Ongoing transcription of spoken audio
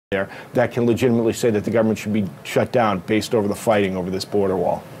there that can legitimately say that the government should be shut down based over the fighting over this border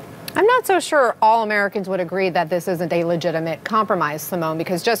wall. I'm not so sure all Americans would agree that this isn't a legitimate compromise, Simone,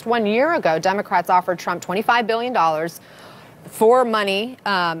 because just 1 year ago, Democrats offered Trump $25 billion for money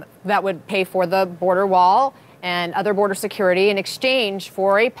that would pay for the border wall and other border security in exchange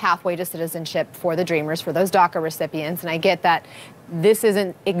for a pathway to citizenship for the Dreamers, for those DACA recipients. And I get that this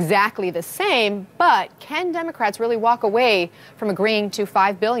isn't exactly the same, but can Democrats really walk away from agreeing to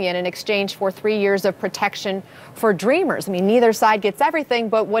 $5 billion in exchange for 3 years of protection for Dreamers? I mean, neither side gets everything,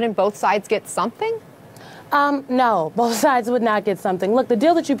 but wouldn't both sides get something? No, both sides would not get something. Look, the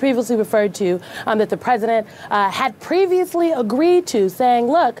deal that you previously referred to, that the president had previously agreed to, saying,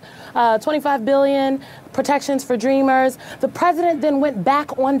 look, $25 billion protections for Dreamers. The president then went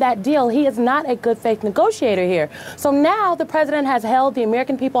back on that deal. He is not a good faith negotiator here. So now the president has held the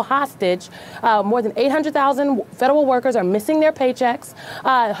American people hostage. More than 800,000 federal workers are missing their paychecks,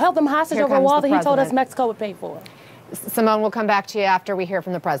 held them hostage over a wall that he told us Mexico would pay for. Simone, we'll come back to you after we hear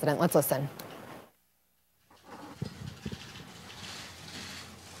from the president. Let's listen.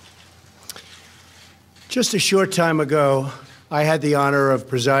 Just a short time ago, I had the honor of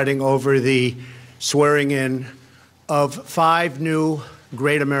presiding over the swearing in of 5 new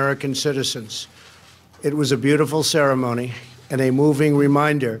great American citizens. It was a beautiful ceremony and a moving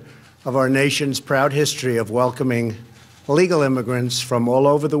reminder of our nation's proud history of welcoming illegal immigrants from all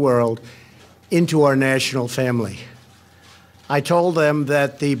over the world into our national family. I told them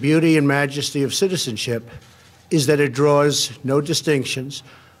that the beauty and majesty of citizenship is that it draws no distinctions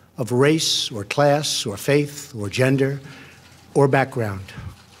of race or class or faith or gender or background.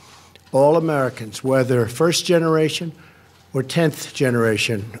 All Americans, whether first generation or 10th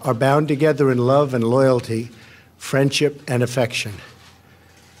generation, are bound together in love and loyalty, friendship and affection.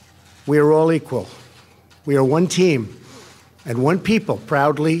 We are all equal. We are one team and one people,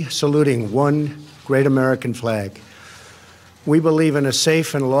 proudly saluting one great American flag. We believe in a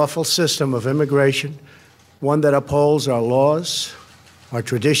safe and lawful system of immigration, one that upholds our laws, our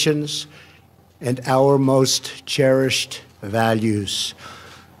traditions, and our most cherished values.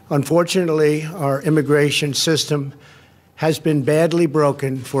 Unfortunately, our immigration system has been badly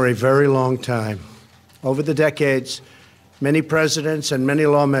broken for a very long time. Over the decades, many presidents and many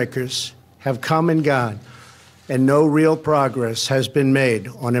lawmakers have come and gone, and no real progress has been made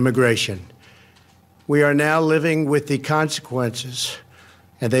on immigration. We are now living with the consequences,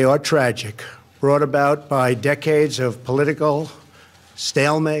 and they are tragic, brought about by decades of political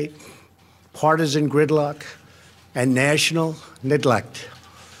stalemate, partisan gridlock, and national neglect.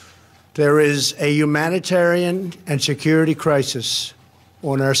 There is a humanitarian and security crisis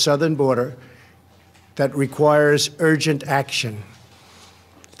on our southern border that requires urgent action.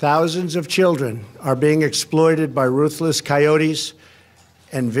 Thousands of children are being exploited by ruthless coyotes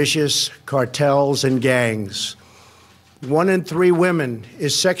and vicious cartels and gangs. 1 in 3 women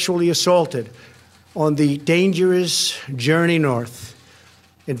is sexually assaulted on the dangerous journey north.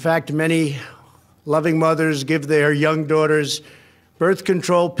 In fact, many loving mothers give their young daughters birth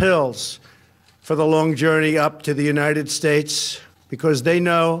control pills for the long journey up to the United States because they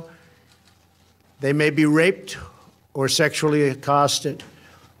know they may be raped or sexually accosted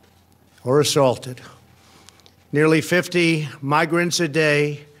or assaulted. Nearly 50 migrants a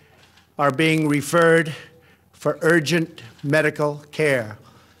day are being referred for urgent medical care.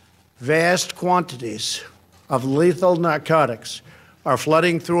 Vast quantities of lethal narcotics are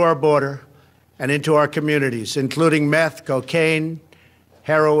flooding through our border and into our communities, including meth, cocaine,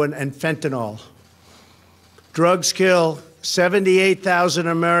 heroin, and fentanyl. Drugs kill 78,000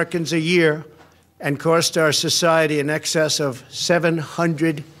 Americans a year and cost our society in excess of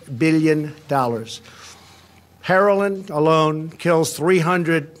 $700 billion. Heroin alone kills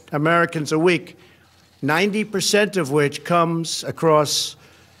 300 Americans a week, 90% of which comes across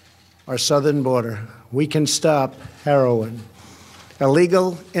our southern border. We can stop heroin.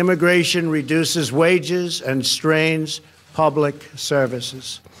 Illegal immigration reduces wages and strains public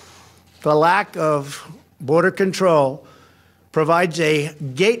services. The lack of border control provides a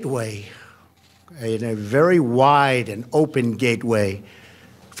gateway, a very wide and open gateway,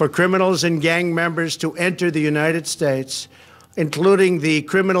 for criminals and gang members to enter the United States, including the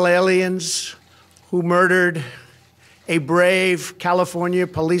criminal aliens who murdered a brave California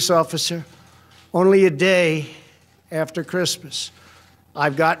police officer only a day after Christmas.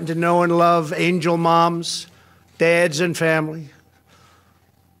 I've gotten to know and love angel moms, dads, and family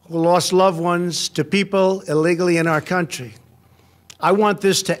who lost loved ones to people illegally in our country. I want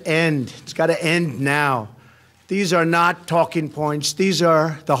this to end. It's got to end now. These are not talking points. These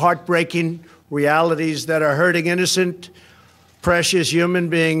are the heartbreaking realities that are hurting innocent precious human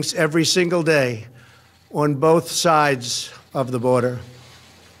beings every single day on both sides of the border.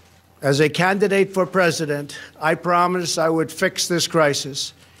 As a candidate for president, I promised I would fix this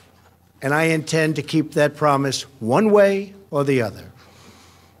crisis, and I intend to keep that promise one way or the other.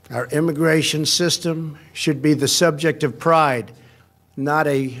 Our immigration system should be the subject of pride, not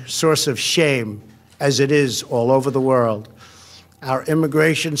a source of shame, as it is all over the world. Our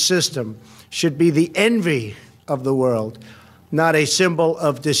immigration system should be the envy of the world, not a symbol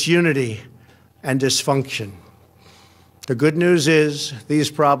of disunity and dysfunction. The good news is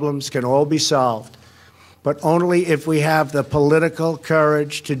these problems can all be solved, but only if we have the political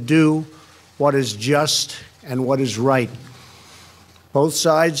courage to do what is just and what is right. Both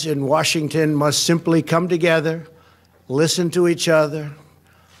sides in Washington must simply come together, listen to each other,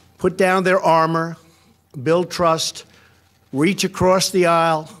 put down their armor, build trust, reach across the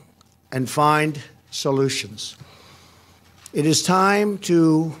aisle, and find solutions. It is time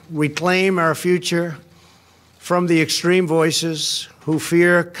to reclaim our future from the extreme voices who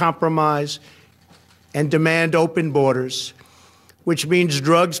fear compromise and demand open borders, which means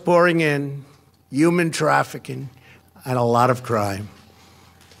drugs pouring in, human trafficking, and a lot of crime.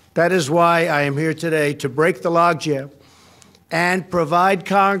 That is why I am here today, to break the logjam and provide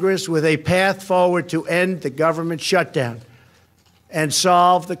Congress with a path forward to end the government shutdown and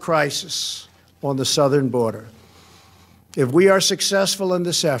solve the crisis on the southern border. If we are successful in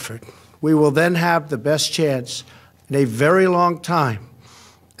this effort, we will then have the best chance in a very long time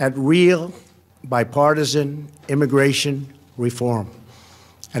at real bipartisan immigration reform.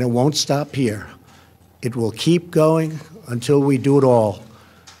 And it won't stop here. It will keep going until we do it all.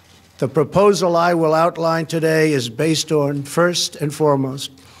 The proposal I will outline today is based on, first and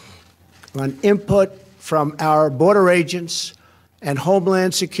foremost, on input from our border agents and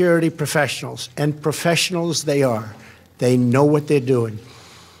Homeland Security professionals, and professionals they are. They know what they're doing.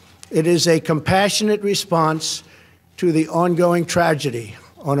 It is a compassionate response to the ongoing tragedy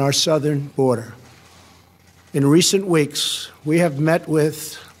on our southern border. In recent weeks, we have met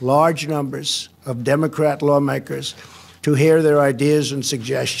with large numbers of Democrat lawmakers to hear their ideas and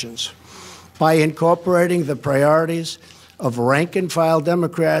suggestions. By incorporating the priorities of rank-and-file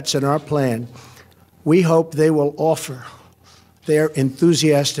Democrats in our plan, we hope they will offer their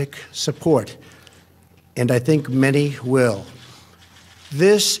enthusiastic support, and I think many will.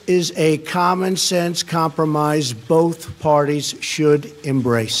 This is a common-sense compromise both parties should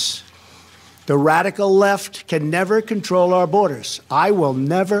embrace. The radical left can never control our borders. I will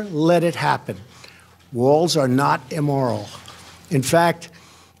never let it happen. Walls are not immoral. In fact,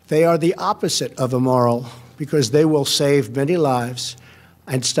 they are the opposite of immoral because they will save many lives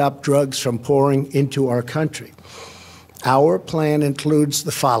and stop drugs from pouring into our country. Our plan includes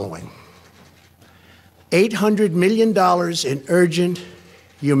the following: $800 million in urgent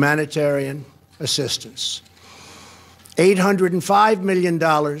humanitarian assistance, $805 million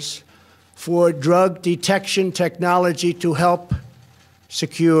for drug detection technology to help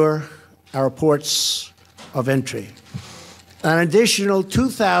secure our ports of entry, an additional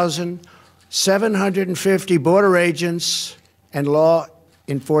 2,750 border agents and law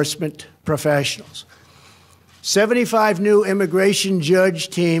enforcement professionals, 75 new immigration judge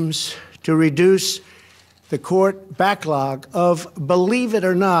teams to reduce the court backlog of, believe it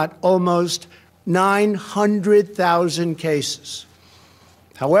or not, almost 900,000 cases.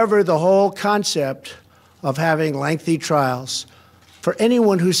 However, the whole concept of having lengthy trials for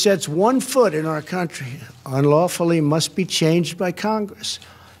anyone who sets one foot in our country unlawfully must be changed by Congress.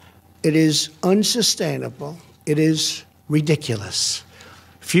 It is unsustainable. It is ridiculous.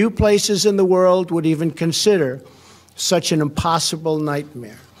 Few places in the world would even consider such an impossible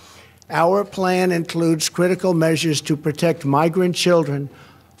nightmare. Our plan includes critical measures to protect migrant children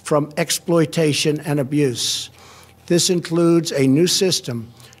from exploitation and abuse. This includes a new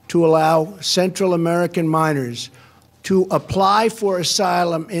system to allow Central American minors to apply for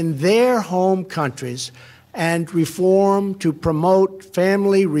asylum in their home countries and reform to promote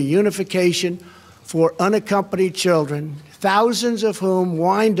family reunification for unaccompanied children, thousands of whom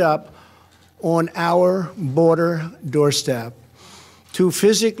wind up on our border doorstep. To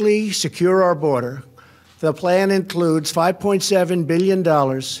physically secure our border, the plan includes $5.7 billion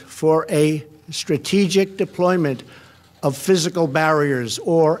for a strategic deployment of physical barriers,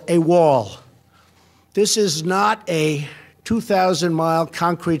 or a wall. This is not a 2,000-mile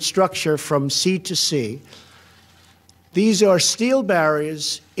concrete structure from sea to sea. These are steel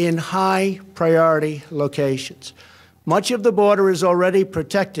barriers in high-priority locations. Much of the border is already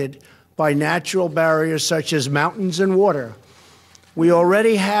protected by natural barriers such as mountains and water. We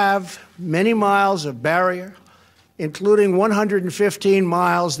already have many miles of barrier including 115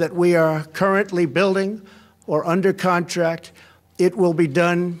 miles that we are currently building or under contract. It will be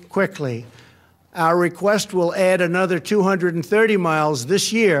done quickly. Our request will add another 230 miles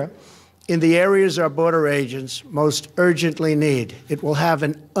this year in the areas our border agents most urgently need. It will have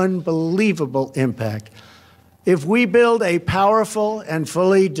an unbelievable impact. If we build a powerful and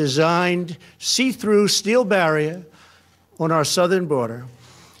fully designed see-through steel barrier on our southern border,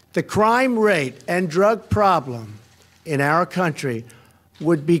 the crime rate and drug problem in our country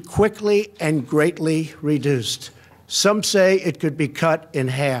would be quickly and greatly reduced. Some say it could be cut in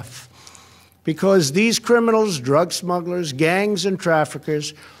half. Because these criminals, drug smugglers, gangs, and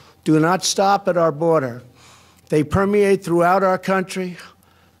traffickers do not stop at our border. They permeate throughout our country,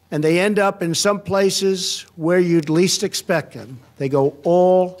 and they end up in some places where you'd least expect them. They go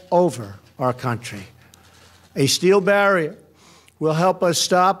all over our country. A steel barrier will help us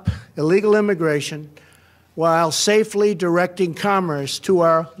stop illegal immigration while safely directing commerce to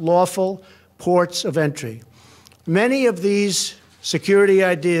our lawful ports of entry. Many of these security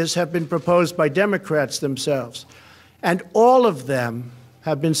ideas have been proposed by Democrats themselves, and all of them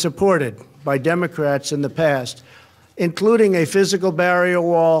have been supported by Democrats in the past, including a physical barrier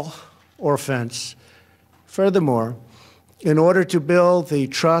wall or fence. Furthermore, in order to build the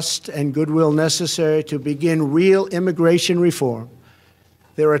trust and goodwill necessary to begin real immigration reform,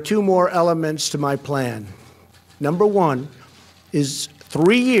 there are two more elements to my plan. Number one is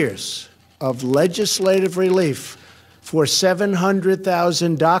 3 years of legislative relief for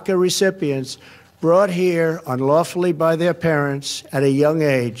 700,000 DACA recipients brought here unlawfully by their parents at a young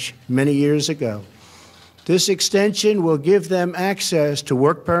age many years ago. This extension will give them access to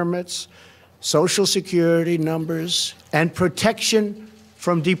work permits, Social Security numbers, and protection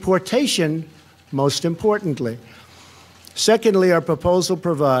from deportation, most importantly. Secondly, our proposal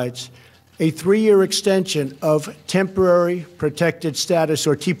provides a 3-year extension of temporary protected status,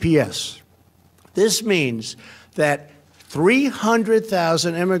 or TPS. This means that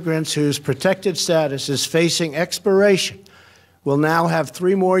 300,000 immigrants whose protected status is facing expiration will now have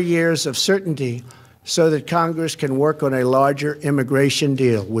 3 more years of certainty so that Congress can work on a larger immigration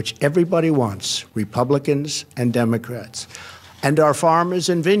deal, which everybody wants, Republicans and Democrats. And our farmers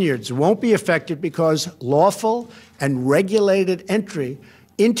and vineyards won't be affected because lawful and regulated entry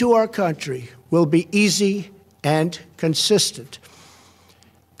into our country will be easy and consistent.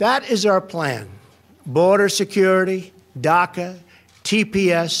 That is our plan. Border security, DACA,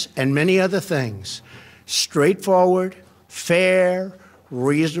 TPS, and many other things. Straightforward, fair,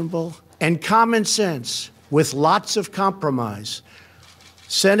 reasonable, and common sense with lots of compromise.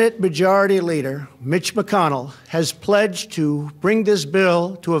 Senate Majority Leader Mitch McConnell has pledged to bring this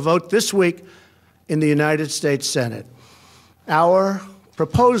bill to a vote this week in the United States Senate. Our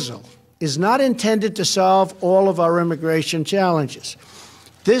proposal is not intended to solve all of our immigration challenges.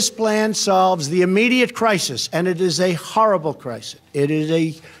 This plan solves the immediate crisis, and it is a horrible crisis. It is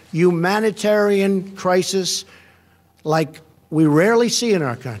a humanitarian crisis like we rarely see in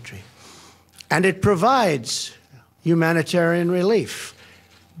our country. And it provides humanitarian relief,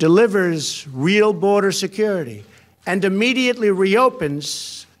 delivers real border security, and immediately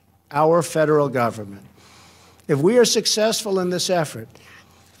reopens our federal government. If we are successful in this effort,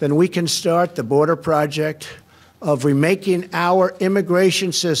 then we can start the border project of remaking our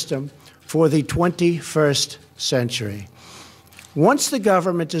immigration system for the 21st century. Once the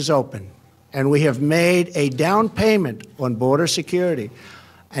government is open and we have made a down payment on border security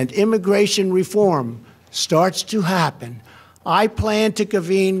and immigration reform starts to happen, I plan to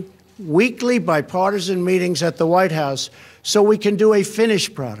convene weekly bipartisan meetings at the White House so we can do a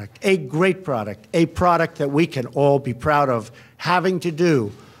finished product, a great product, a product that we can all be proud of having to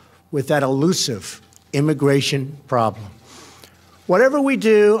do with that elusive immigration problem. Whatever we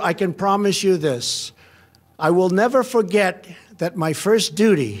do, I can promise you this. I will never forget that my first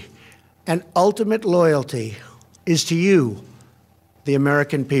duty and ultimate loyalty is to you, the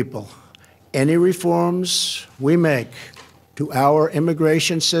American people. Any reforms we make to our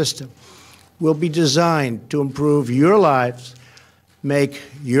immigration system will be designed to improve your lives, make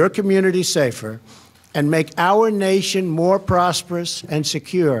your community safer, and make our nation more prosperous and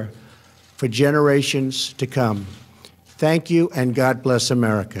secure for generations to come. Thank you, and God bless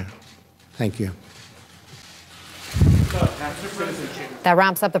America. Thank you. That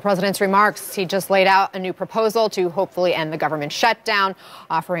wraps up the president's remarks. He just laid out a new proposal to hopefully end the government shutdown,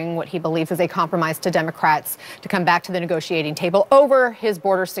 offering what he believes is a compromise to Democrats to come back to the negotiating table over his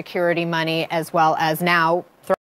border security money, as well as now